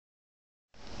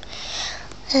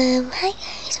Hi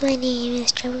guys, my name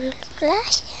is Trouble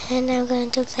Flash, and I'm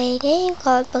going to play a game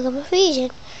called Pokemon Fusion.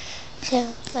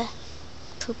 So,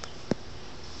 poop.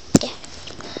 Yeah.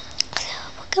 So,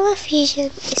 Pokemon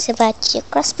Fusion is about you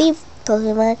crossbreed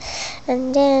Pokemon,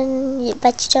 and then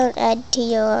but you don't add to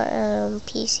your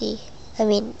PC. I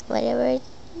mean, whatever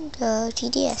the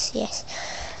TDS. Yes.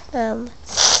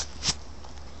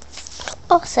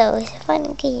 Also, it's a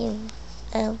fun game.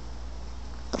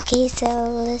 Okay, so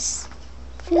let's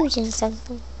fusion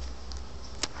something.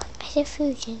 I said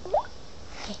fusion.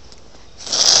 Okay.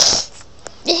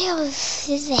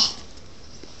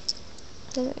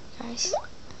 Guys.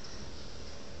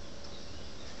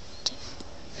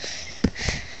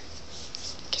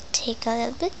 Can take a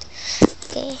little bit.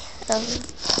 Okay.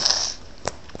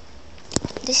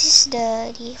 This is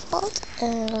the default. So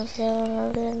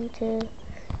I'm going to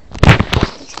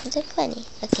make something funny.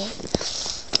 Okay.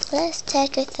 Let's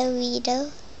start with a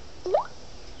video.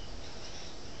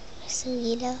 Where's the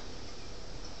video?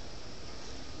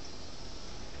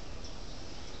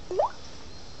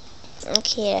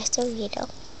 Okay, that's the video.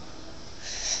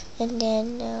 And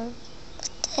then,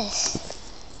 what's this?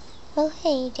 Oh,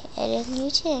 hey, they added a new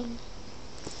thing.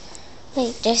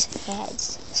 Wait, there's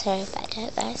ads. Sorry about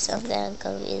that, guys. I'm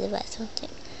confused about something.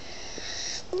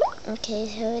 Okay,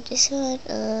 so this one,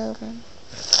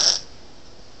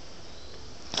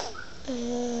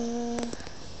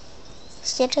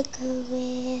 should I go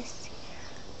with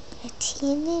a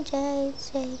teenager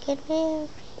so I can wear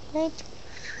right?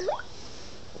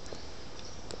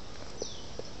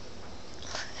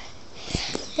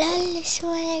 Lol, this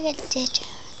one I got data.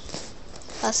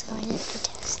 Also, I need to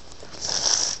test.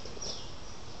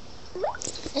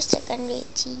 Let's check on the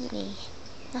teeny.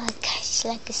 Oh gosh, it's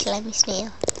like a slimy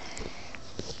snail.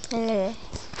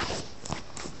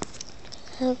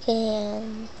 Okay,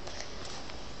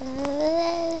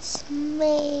 let's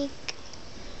make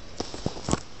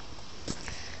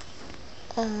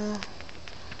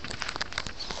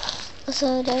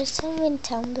so there's some in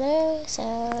Tumblr. So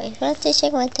if you want to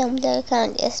check my Tumblr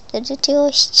account, it's the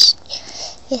ditto-ish.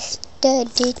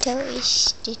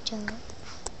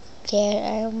 There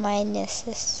are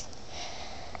minuses,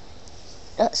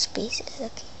 not spaces.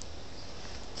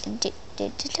 Okay. The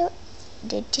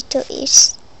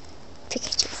ditto-ish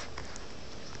Pikachu.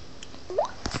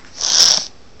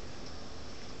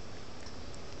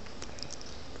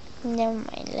 Never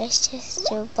mind, let's just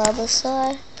do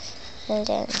Bulbasaur, and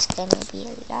then it's gonna be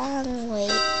a long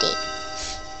waiting.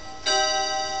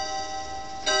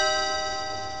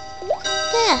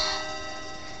 Yeah,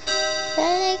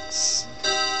 Alex.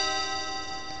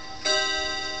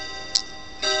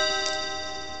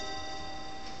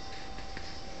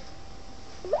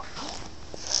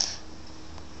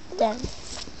 Then,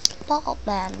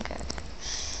 Ballbander.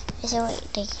 So wait,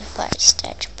 thank you for the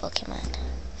start Pokemon.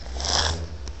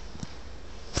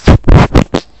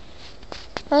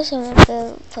 Also, my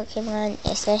favorite Pokemon,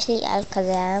 especially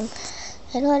Alakazam.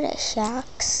 I know that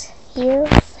shocks you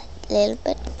a little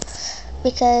bit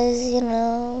because you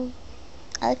know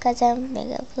Alakazam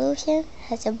Mega Evolution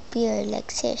has a beard.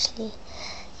 Like seriously,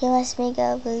 you must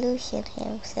Mega Evolution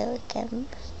him so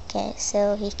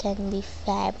he can be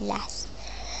fabulous.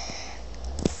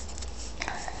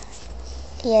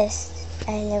 Yes,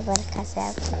 I love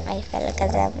Alakazam. I feel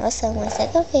Alakazam. Also, my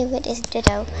second favorite is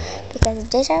Ditto because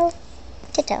Ditto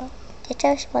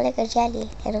is more like a jelly.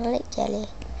 I don't like jelly.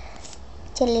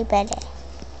 Jelly better.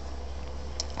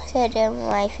 So they're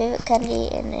my favorite candy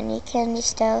in any candy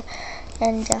store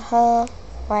and the whole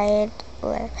wide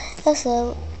world.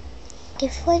 Also,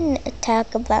 if I want to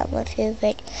talk about my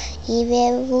favorite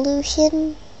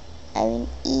evolution,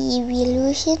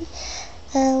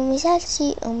 it's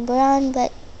actually brown,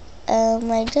 but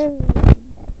I don't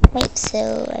like,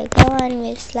 so I go on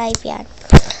with Slivian.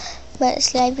 But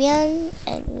Slivian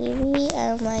and Eevee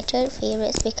are my third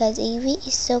favorites because Eevee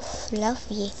is so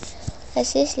fluffy.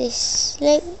 It's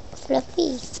like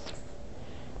fluffy.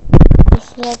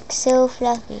 It's like so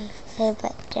fluffy. But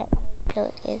that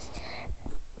clothes is.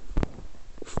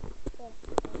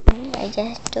 I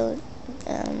just don't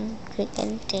drink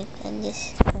anything and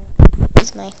this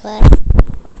is my fun.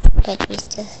 But we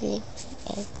still sleep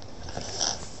and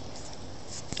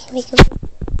make a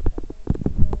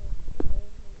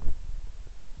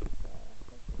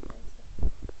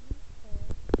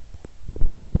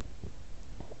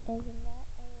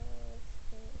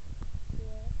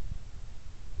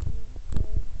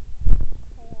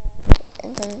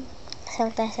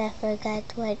sometimes I forgot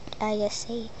what I just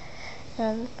say.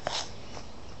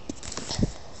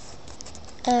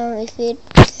 If you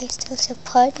guys don't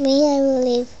support me, I will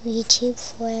leave YouTube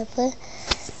forever.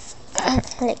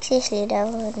 Like seriously though,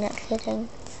 I'm not kidding.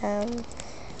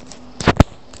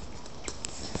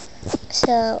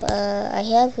 I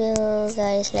hope you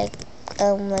guys like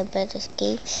my brother's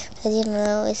game, because you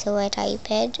know it's a white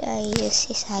iPad. I use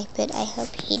his iPad. I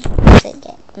hope he doesn't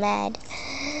get mad.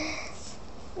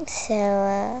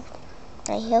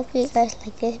 I hope you guys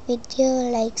like this video.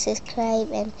 Like,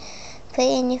 subscribe, and put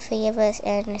in your favorites,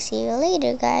 and see you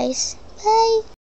later, guys. Bye.